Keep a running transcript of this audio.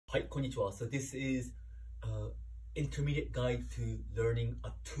Hi, konnichiwa. So this is intermediate guide to learning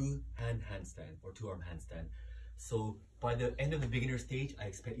a two-hand handstand or two-arm handstand. So by the end of the beginner stage, I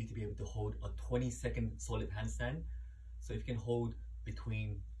expect you to be able to hold a 20-second solid handstand. So if you can hold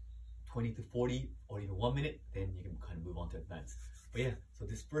between 20 to 40 or even 1 minute, then you can kind of move on to advanced. But yeah, so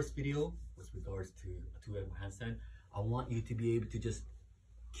this first video with regards to a two-arm handstand, I want you to be able to just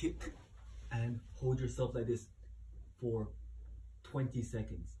kick and hold yourself like this for 20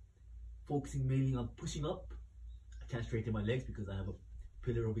 seconds. Focusing mainly on pushing up. I can't straighten my legs because I have a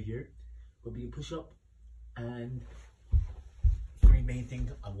pillar over here, but we can push up. And three main things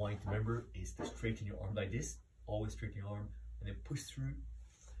I want you to remember is to straighten your arm like this. Always straighten your arm and then push through,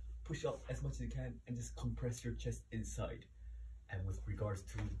 push up as much as you can, and just compress your chest inside. And with regards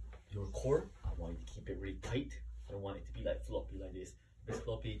to your core, I want you to keep it really tight. I don't want it to be like floppy like this. If it's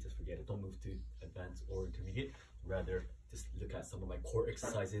floppy, just forget it. Don't move to advanced or intermediate. Rather, just look at some of my core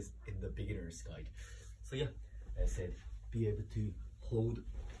exercises in the beginner's guide. So yeah, as I said, be able to hold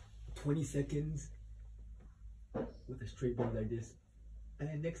 20 seconds with a straight body like this. And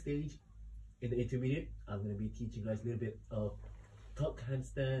then next stage, in the intermediate, I'm going to be teaching you guys a little bit of tuck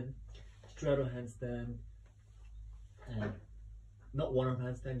handstand, straddle handstand, and not one arm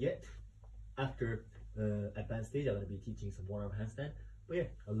handstand yet. After the advanced stage, I'm going to be teaching some one arm handstand. But yeah,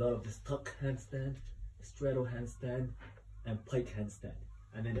 a lot of this tuck handstand, straddle handstand, and pike handstand.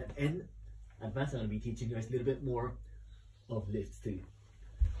 And then at the end, advanced, I'm going to be teaching you guys a little bit more of lifts too.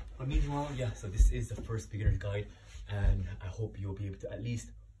 But meanwhile, yeah, so this is the first beginner's guide, and I hope you'll be able to at least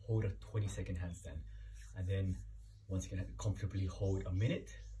hold a 20-second handstand. And then once you can comfortably hold a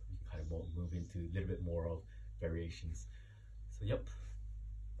minute, you can kind of move into a little bit more of variations. So yep,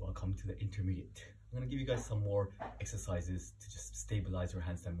 welcome to the intermediate. I'm going to give you guys some more exercises to just stabilize your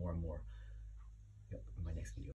handstand more and more. Yep, in my next video.